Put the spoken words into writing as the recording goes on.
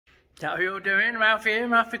How are you all doing? Ralfy here,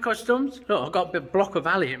 Ralfy Customs. Look, I've got a big block of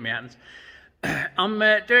alley in my hands. I'm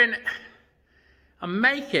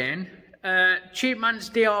making cheap man's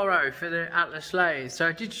DRO for the Atlas Lathe.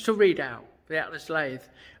 So digital readout for the Atlas Lathe.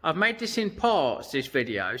 I've made this in parts, this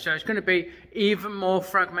video, so it's going to be even more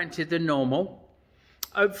fragmented than normal.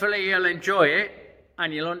 Hopefully you'll enjoy it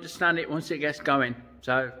and you'll understand it once it gets going.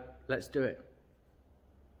 So let's do it.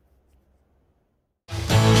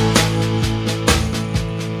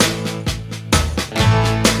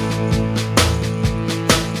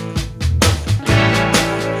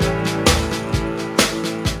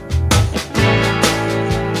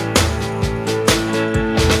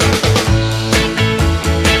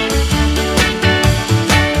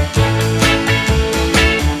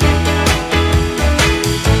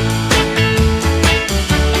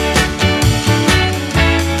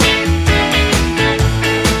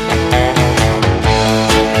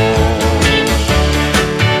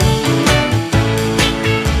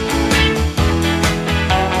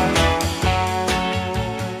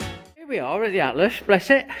 The Atlas, bless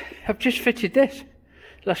it. I've just fitted this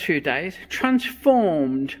last few days,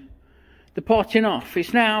 transformed the parting off.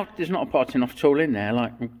 It's now, there's not a parting off tool in there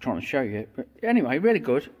like I'm trying to show you, but anyway, really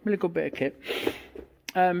good bit of kit.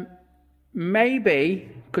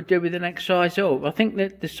 Maybe could do with the next size up. I think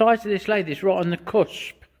that the size of this lathe is right on the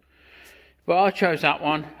cusp, but I chose that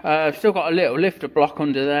one. I've still got a little lifter block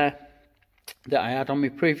under there that I had on my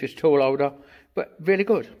previous tool holder, but really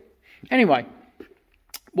good. Anyway,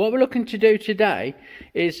 what we're looking to do today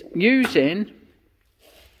is using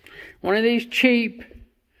one of these cheap,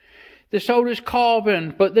 the solder's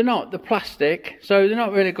carbon, but they're not, they're plastic, so they're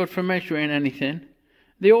not really good for measuring anything.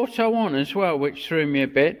 The auto one as well, which threw me a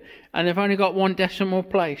bit, and they've only got 1 decimal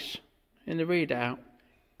place in the readout,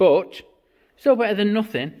 but still better than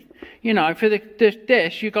nothing. You know, for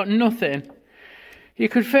this, you've got nothing. You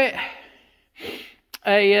could fit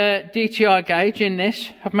a DTI gauge in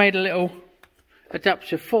this. I've made a little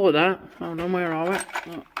adapter for that. Hold on, where are we?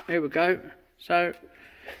 Oh, here we go. So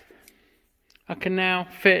I can now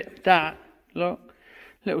fit that. Look,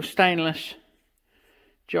 little stainless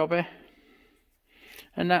jobby,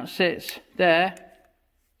 and that sits there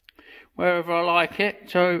wherever I like it.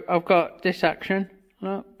 So I've got this action.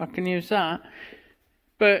 Look, I can use that,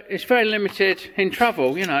 but it's very limited in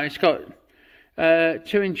travel. You know, it's got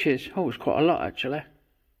 2 inches. Oh, it's quite a lot actually.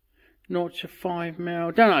 0 to 5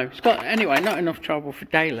 mil. Don't know. It's got, anyway, not enough trouble for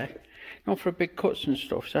daily. Not for big cuts and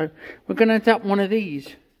stuff. So we're going to adapt one of these.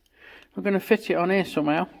 We're going to fit it on here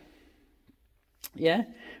somehow. Yeah.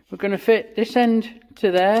 We're going to fit this end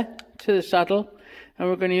to there, to the saddle. And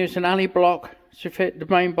we're going to use an alley block to fit the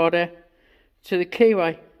main body to the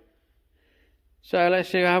keyway. So let's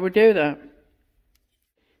see how we do that.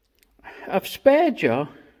 I've spared you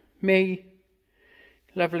me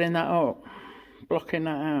levelling that up, blocking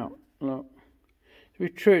that out. Look,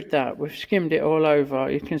 we've trued that, we've skimmed it all over.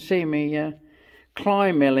 You can see me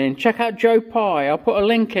climb milling. Check out Joe Pye, I'll put a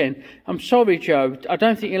link in. I'm sorry Joe, I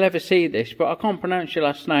don't think you'll ever see this, but I can't pronounce your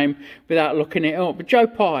last name without looking it up. But Joe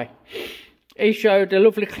Pye, he showed a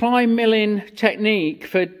lovely climb milling technique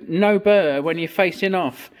for no burr when you're facing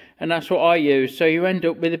off, and that's what I use. So you end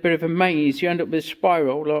up with a bit of a maze, you end up with a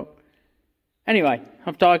spiral, look. Anyway,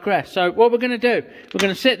 I've digressed. So what we're going to do, we're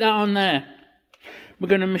going to sit that on there. We're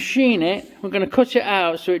going to machine it, we're going to cut it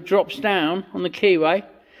out so it drops down on the keyway,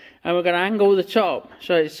 and we're going to angle the top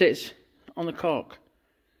so it sits on the cock.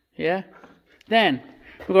 Yeah? Then,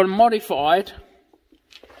 we've got a modified,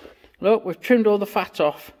 look, we've trimmed all the fat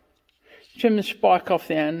off, trimmed the spike off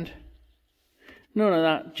the end, none of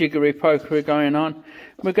that jiggery pokery going on.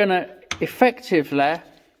 We're going to effectively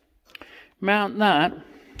mount that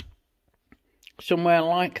somewhere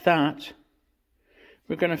like that.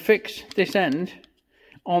 We're going to fix this end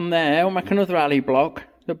on there. We'll make another alley block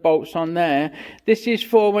that bolts on there. This is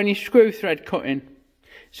for when you screw thread cutting.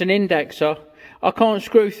 It's an indexer. I can't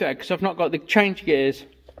screw thread because I've not got the change gears.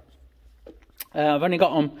 I've only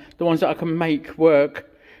got the ones that I can make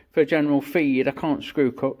work for general feed. I can't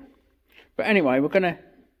screw cut. But anyway, we're going to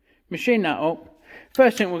machine that up.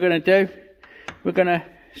 First thing we're going to do, we're going to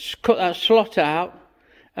cut that slot out.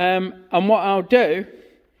 And what I'll do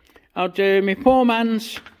my poor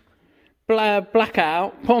man's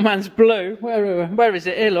blackout, poor man's blue. Where is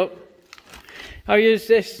it? Here, look. I'll use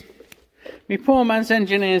this, my poor man's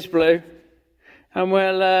engineer's blue, and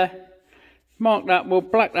we'll mark that. We'll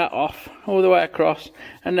black that off all the way across,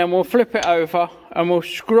 and then we'll flip it over and we'll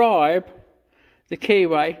scribe the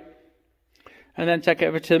keyway, and then take it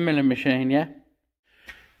over to the milling machine. Yeah.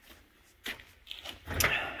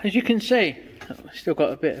 As you can see, I've still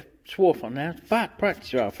got a bit of swarf on there. Bad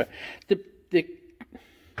practice, Ralph.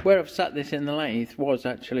 where I've sat this in the lathe was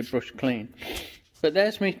actually brushed clean. But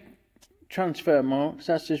there's my transfer marks.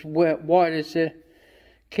 That's as wide as the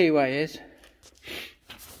keyway is.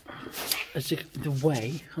 As the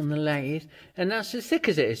way on the lathe. And that's as thick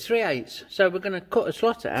as it is, 3/8. So we're going to cut a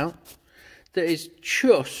slot out that is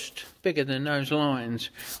just bigger than those lines.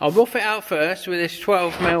 I'll rough it out first with this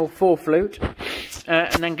 12mm 4 flute.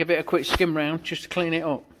 And then give it a quick skim round just to clean it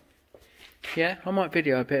up. Yeah, I might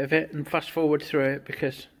video a bit of it and fast forward through it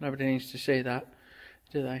because nobody needs to see that,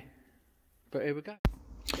 do they? But here we go.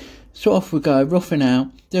 So off we go, roughing out.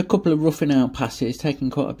 There are a couple of roughing out passes, taking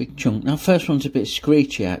quite a big chunk. Now first one's a bit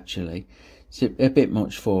screechy actually. It's a bit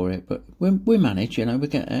much for it, but we manage, you know, we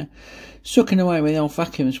get there. Sucking away with the old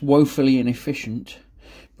vacuum is woefully inefficient,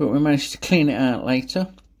 but we managed to clean it out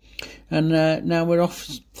later. And now we're off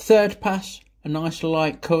third pass, a nice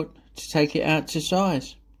light cut to take it out to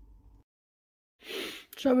size.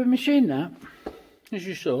 So we've machined that, as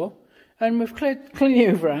you saw, and we've cleaned the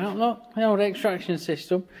hoover out, look, the old extraction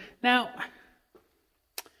system. Now,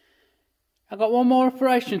 I've got one more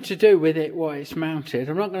operation to do with it while it's mounted.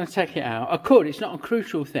 I'm not going to take it out. I could, it's not a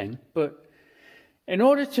crucial thing, but in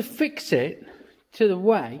order to fix it to the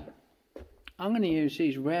way, I'm going to use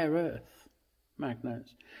these rare earth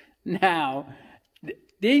magnets. Now,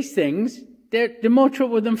 these things, they're more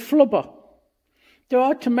trouble than flubber. They're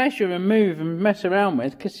hard to measure and move and mess around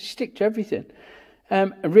with because they stick to everything.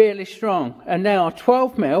 Really strong. And they are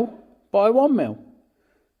 12mm by 1mm.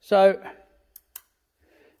 So,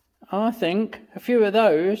 I think a few of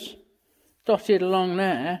those dotted along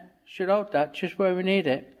there should hold that just where we need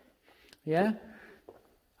it. Yeah?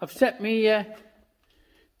 I've set my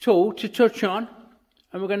tool to touch on,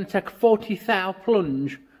 and we're going to take a 40 thou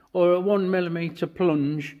plunge or a 1mm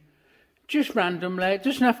plunge. Just randomly. It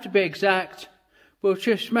doesn't have to be exact. We'll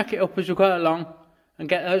just make it up as we go along and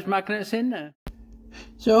get those magnets in there.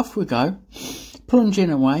 So off we go,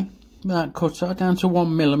 plunging away with that cutter down to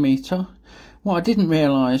 1mm. What I didn't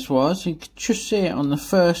realise was, you could just see it on the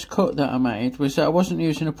first cut that I made, was that I wasn't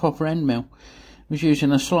using a proper end mill. I was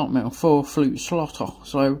using a slot mill, 4 flute slotter.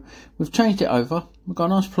 So we've changed it over, we've got a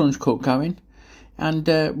nice plunge cut going, and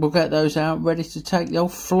we'll get those out ready to take the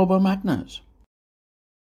old flubber magnets.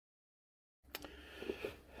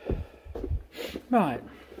 Right,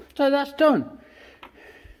 so that's done.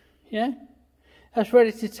 Yeah, that's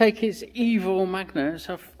ready to take its evil magnets.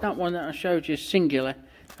 That one that I showed you is singular.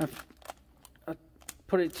 I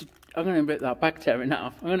put it to, I'm going to rip that back tearing that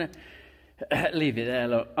off. I'm going to leave it there,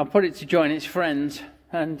 look. I'll put it to join its friends,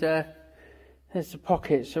 and there's the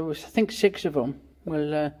pocket. So I think 6 of them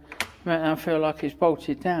will make that feel like it's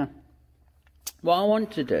bolted down. What I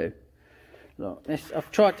want to do, look,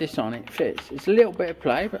 I've tried this on, it fits. It's a little bit of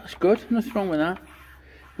play, but that's good, nothing wrong with that.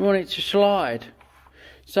 We want it to slide.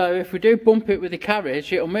 So if we do bump it with the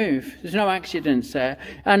carriage, it'll move. There's no accidents there.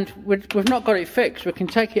 And we've not got it fixed. We can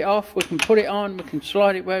take it off, we can put it on, we can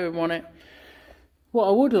slide it where we want it. What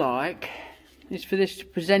I would like is for this to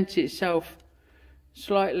present itself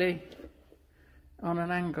slightly on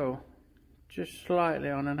an angle. Just slightly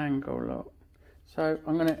on an angle, look. So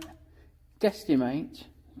I'm going to guesstimate,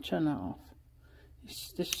 turn that off.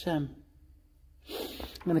 I'm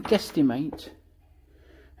going to guesstimate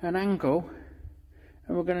an angle,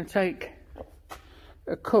 and we're going to take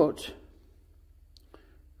a cut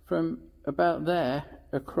from about there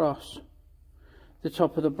across the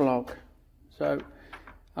top of the block. So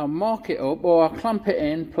I'll mark it up, or I'll clamp it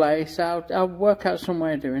in place. I'll work out some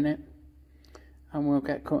way of doing it, and we'll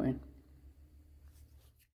get cutting.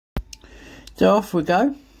 So off we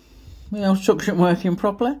go. The suction working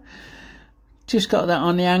properly. Just got that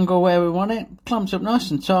on the angle where we want it. Clamps up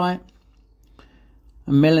nice and tight.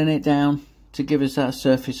 And milling it down to give us that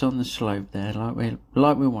surface on the slope there,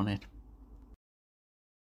 like we wanted.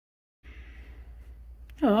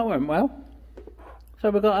 Oh, that went well. So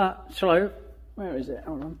we've got that slope. Where is it?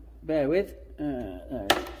 Hold on. Bear with. There.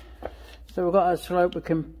 So we've got that slope. We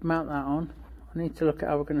can mount that on. I need to look at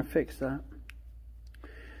how we're going to fix that.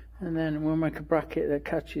 And then we'll make a bracket that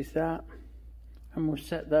catches that, and we'll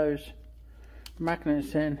set those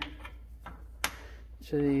magnets in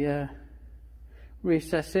to the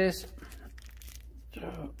recesses.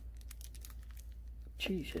 So,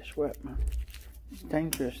 Jesus, wet man, it's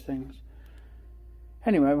dangerous things.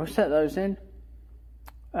 Anyway, we'll set those in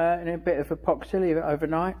a bit of epoxy, leave it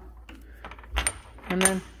overnight, and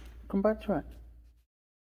then come back to it.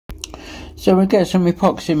 So we'll get some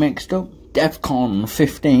epoxy mixed up. Defcon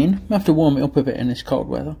 15. We have to warm it up a bit in this cold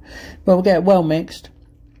weather, but we'll get it well mixed.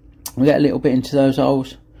 We'll get a little bit into those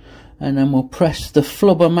holes, and then we'll press the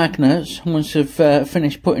flubber magnets. Once I've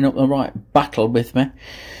finished putting up the right battle with me,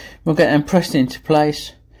 we'll get them pressed into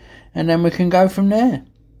place, and then we can go from there.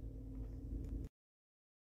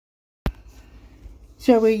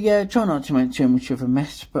 So we try not to make too much of a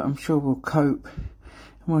mess, but I'm sure we'll cope.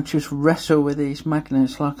 And we'll just wrestle with these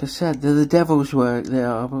magnets. Like I said, they're the devil's work, they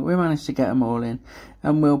are, but we managed to get them all in.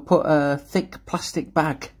 And we'll put a thick plastic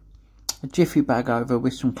bag, a jiffy bag over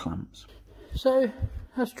with some clamps. So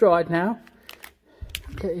that's dried now.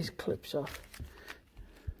 Get these clips off.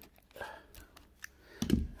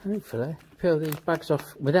 Hopefully peel these bags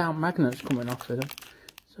off without magnets coming off of them.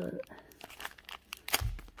 So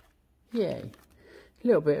yeah. A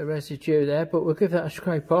little bit of residue there, but we'll give that a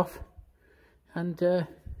scrape off, and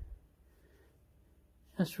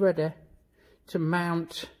that's ready to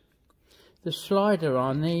mount the slider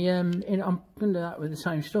on. I'm going to do that with the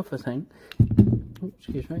same stuff, I think. Oops,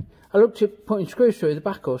 excuse me. I looked at putting screws through the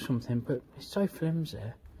back or something, but it's so flimsy,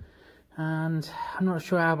 and I'm not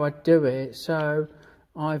sure how I'd do it, so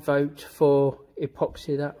I vote for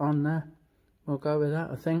epoxy that on there. We'll go with that,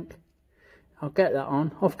 I think. I'll get that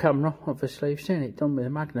on, off camera, obviously. You've seen it done with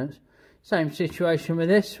the magnets. Same situation with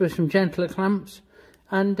this, with some gentler clamps.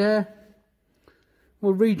 And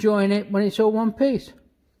we'll rejoin it when it's all one piece.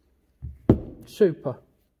 Super.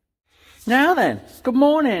 Now then, good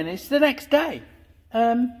morning. It's the next day.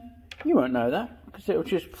 You won't know that, because it'll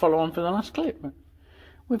just follow on from the last clip. But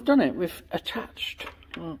we've done it. We've attached.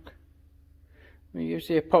 Look. We use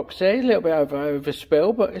the epoxy. A little bit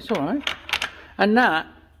overspill, but it's alright. And that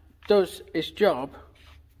does its job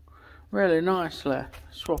really nicely.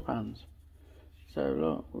 Swap hands. So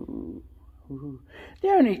look, the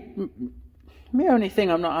only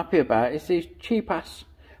thing I'm not happy about is these cheap ass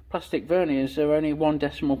plastic verniers are only 1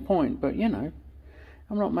 decimal point, but you know,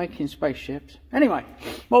 I'm not making spaceships. Anyway,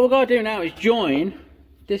 what we've got to do now is join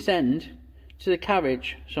this end to the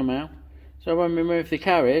carriage somehow. So when we move the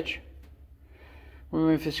carriage, we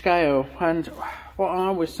move the scale, and what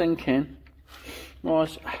I was thinking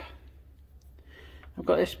was, I've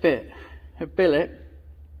got this bit of billet.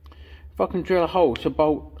 If I can drill a hole to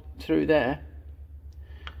bolt through there,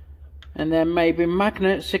 and then maybe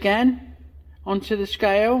magnets again onto the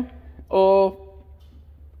scale, or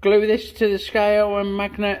glue this to the scale and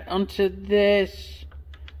magnet onto this.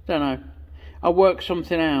 Don't know. I'll work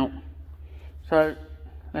something out. So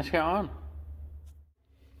let's get on.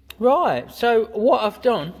 Right, so what I've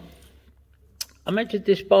done, I measured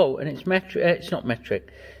this bolt, and it's metric. It's not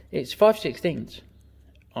metric. It's 5/16,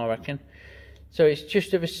 I reckon. So it's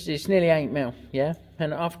just it's nearly 8mm, yeah.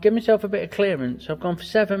 And I've given myself a bit of clearance. I've gone for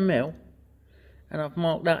 7mm, and I've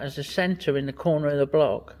marked that as a centre in the corner of the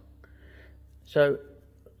block. So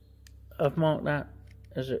I've marked that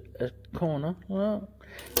as a corner, and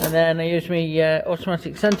then I use my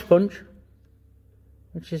automatic centre punch,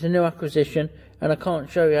 which is a new acquisition, and I can't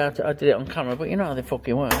show you how to. I did it on camera, but you know how they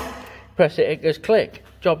fucking work. Press it, it goes click,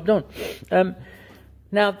 job done.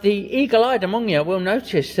 Now the eagle-eyed among you will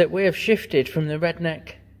notice that we have shifted from the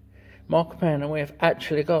redneck marker pen, and we have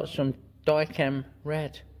actually got some die-chem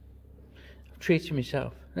red. I've treated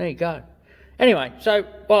myself. There you go. Anyway, so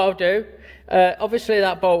what I'll do, obviously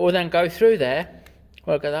that bolt will then go through there.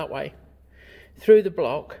 Well, go that way, through the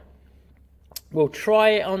block. We'll try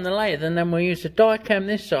it on the lathe, and then we'll use the die-chem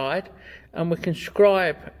this side, and we can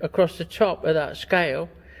scribe across the top of that scale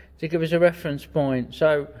to give us a reference point.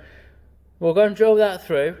 So we'll go and drill that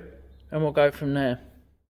through, and we'll go from there.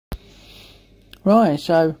 Right,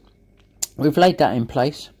 so we've laid that in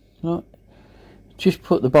place. Look, just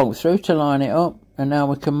put the bolt through to line it up, and now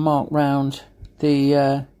we can mark round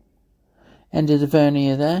the end of the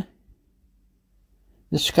vernier there,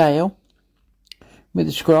 the scale with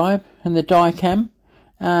the scribe and the die chem,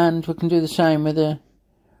 and we can do the same with the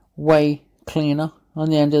way cleaner on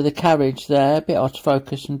the end of the carriage there. A bit hard to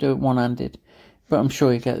focus and do it one-handed, but I'm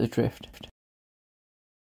sure you get the drift.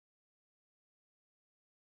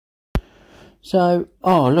 So,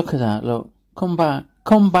 oh, look at that, look. Come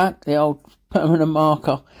back, the old permanent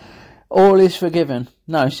marker. All is forgiven.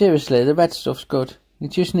 No, seriously, the red stuff's good. You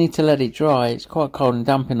just need to let it dry. It's quite cold and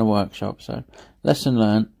damp in the workshop, so lesson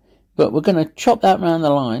learned. But we're going to chop that round the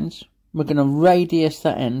lines. We're going to radius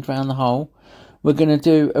that end round the hole. We're going to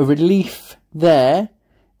do a relief there,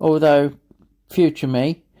 although future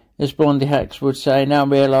me, as Blondie Hex would say, now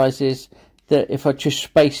realises that if I just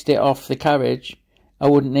spaced it off the carriage, I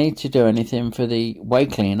wouldn't need to do anything for the way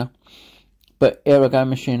cleaner. But here I go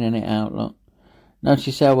machining it out, look.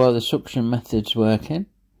 Notice how well the suction method's working.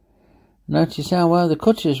 Notice how well the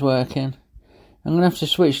cutter's working. I'm going to have to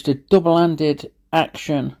switch to double-handed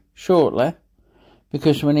action shortly,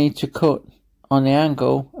 because we need to cut on the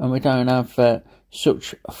angle, and we don't have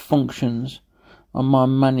such functions on my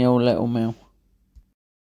manual little mill.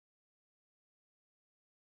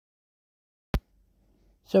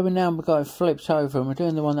 So we've got it flipped over and we're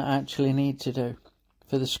doing the one that I actually need to do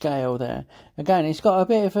for the scale there. Again, it's got a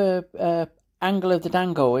bit of a angle of the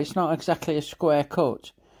dangle. It's not exactly a square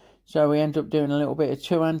cut. So we end up doing a little bit of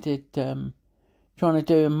two-handed, trying to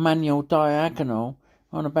do a manual diagonal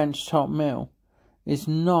on a benchtop mill is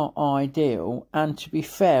not ideal. And to be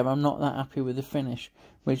fair, I'm not that happy with the finish,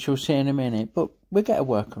 which we'll see in a minute. But we get a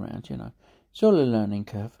workaround, you know. It's all a learning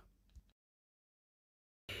curve.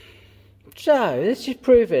 So, this is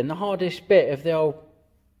proving the hardest bit of the old...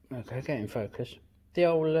 Okay, get in focus. The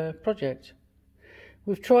old project.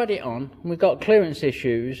 We've tried it on, and we've got clearance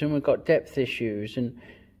issues, and we've got depth issues, and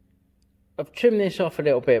I've trimmed this off a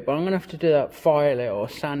little bit, but I'm going to have to do that, file it or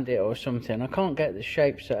sand it or something. I can't get the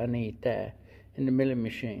shapes that I need there in the milling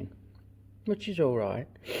machine, which is alright.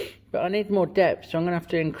 But I need more depth, so I'm going to have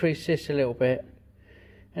to increase this a little bit,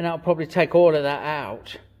 and that'll probably take all of that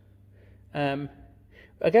out.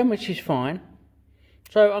 Again, which is fine.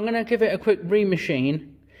 So I'm going to give it a quick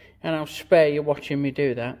remachine, and I'll spare you watching me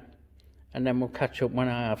do that, and then we'll catch up when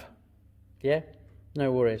I have. Yeah?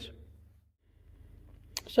 No worries.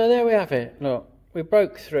 So there we have it. Look, we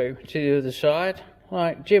broke through to the other side,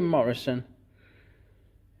 like Jim Morrison.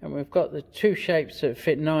 And we've got the two shapes that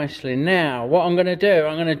fit nicely. Now, what I'm going to do,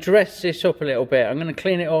 I'm going to dress this up a little bit. I'm going to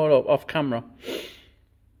clean it all up off camera.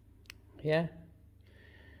 Yeah?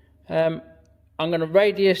 I'm going to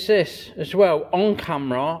radius this as well on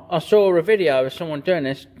camera. I saw a video of someone doing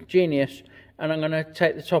this, genius, and I'm going to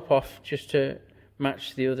take the top off just to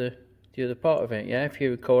match the other part of it. Yeah, if you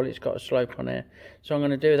recall, it's got a slope on here, so I'm going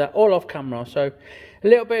to do that all off camera. So a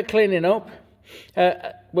little bit of cleaning up.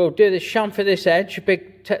 We'll do the chamfer this edge,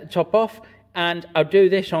 big top off, and I'll do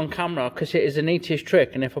this on camera because it is the neatest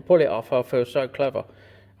trick. And if I pull it off, I'll feel so clever.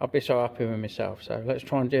 I'll be so happy with myself. So let's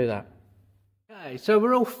try and do that. Okay, so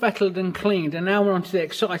we're all fettled and cleaned, and now we're on to the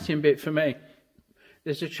exciting bit for me.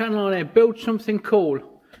 There's a channel on there, Build Something Cool,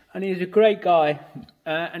 and he's a great guy,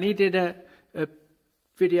 and he did a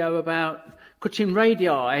video about cutting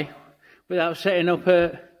radii without setting up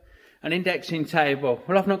an indexing table.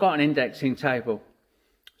 Well, I've not got an indexing table.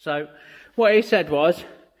 So what he said was,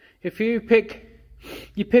 if you pick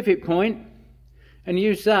your pivot point and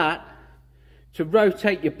use that to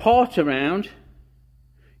rotate your part around,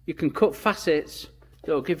 you can cut facets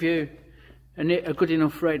that will give you a good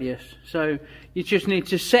enough radius. So you just need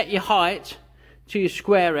to set your height to your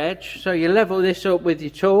square edge. So you level this up with your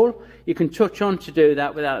tool. You can touch on to do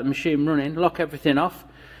that without the machine running. Lock everything off,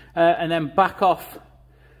 and then back off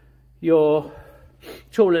your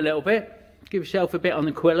tool a little bit. Give yourself a bit on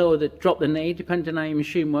the quilla or drop the knee, depending on how your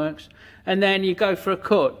machine works. And then you go for a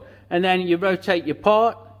cut. And then you rotate your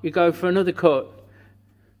part. You go for another cut.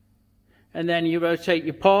 And then you rotate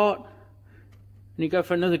your part, and you go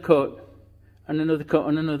for another cut, and another cut,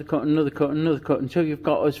 and another cut, and another cut, and another cut, until you've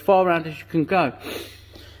got as far around as you can go.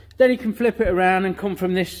 Then you can flip it around and come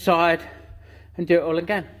from this side and do it all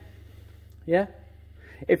again. Yeah?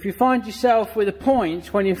 If you find yourself with a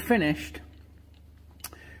point when you're finished,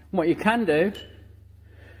 what you can do,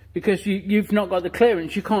 because you've not got the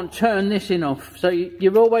clearance, you can't turn this enough. So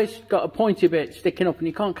you've always got a pointy bit sticking up and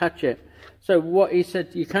you can't catch it. So what he said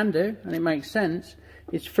you can do, and it makes sense,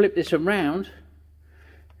 is flip this around,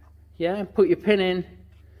 yeah, and put your pin in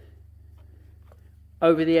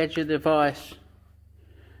over the edge of the vise.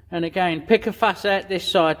 And again, pick a facet this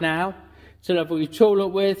side now to level your tool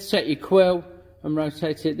up with, set your quill, and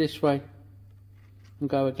rotate it this way, and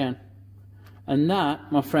go again. And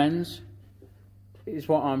that, my friends, is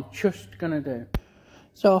what I'm just going to do.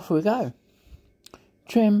 So off we go.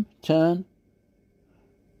 Trim, turn.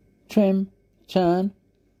 Trim, turn,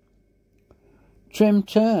 trim,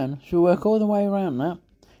 turn. So we work all the way around that.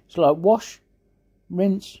 It's like wash,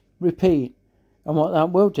 rinse, repeat. And what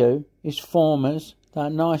that will do is form us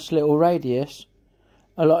that nice little radius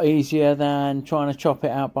a lot easier than trying to chop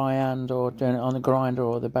it out by hand or doing it on the grinder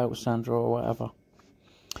or the belt sander or whatever.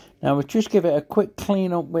 Now we'll just give it a quick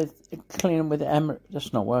clean up with Emery.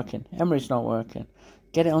 That's not working. Emery's not working.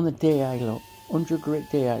 Get it on the DA, look. 100 grit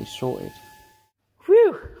DA sorted.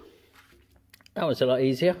 Whew! That was a lot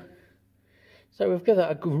easier. So we've given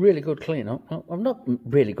that a really good clean up. I'm not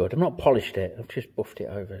really good. I've not polished it. I've just buffed it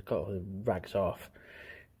over. Got all the rags off.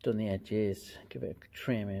 Done the edges. Give it a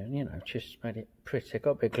trim and, you know, just made it pretty.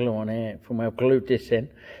 Got a bit of glue on it from where I've glued this in.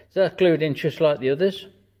 So that's glued in just like the others.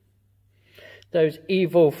 Those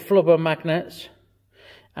evil flubber magnets.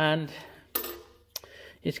 And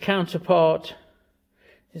its counterpart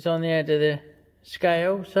is on the end of the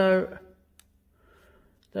scale. So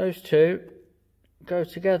those two go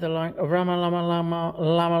together like a rama lama lama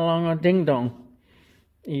lama lama ding dong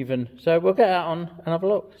even. So we'll get that on and have a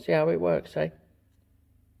look, see how it works, eh?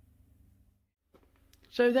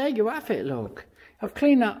 So there you have it, look. I've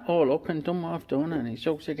cleaned that all up and done what I've done, and it's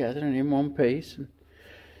all together and in one piece. And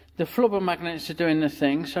the flubber magnets are doing the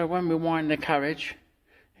thing, so when we wind the carriage,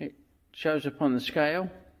 it shows up on the scale.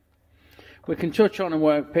 We can touch on a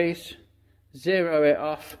workpiece, zero it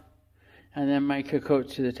off, and then make a cut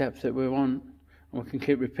to the depth that we want. And we can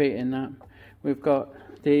keep repeating that. We've got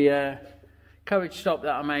the carriage stop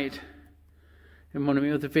that I made in one of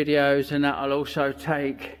my other videos, and that'll also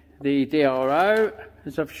take the DRO,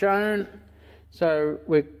 as I've shown. So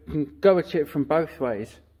we can go at it from both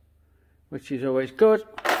ways, which is always good.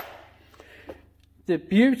 The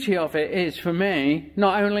beauty of it is, for me,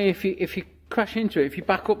 not only if you crash into it, if you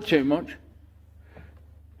back up too much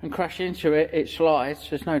and crash into it, it slides,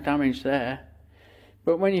 there's no damage there.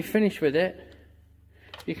 But when you finish with it,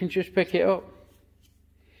 you can just pick it up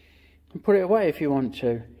and put it away if you want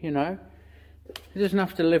to, you know. It doesn't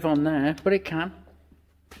have to live on there, but it can.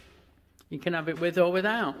 You can have it with or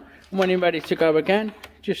without. And when you're ready to go again,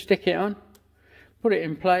 just stick it on, put it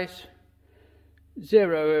in place,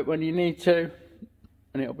 zero it when you need to,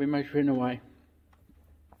 and it'll be measuring away.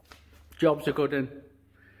 Job's a good one.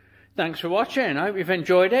 Thanks for watching. I hope you've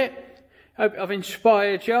enjoyed it. I hope I've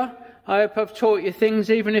inspired you. I hope I've taught you things,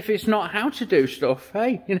 even if it's not how to do stuff.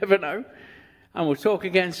 Hey, you never know. And we'll talk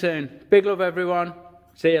again soon. Big love, everyone.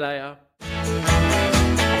 See you later.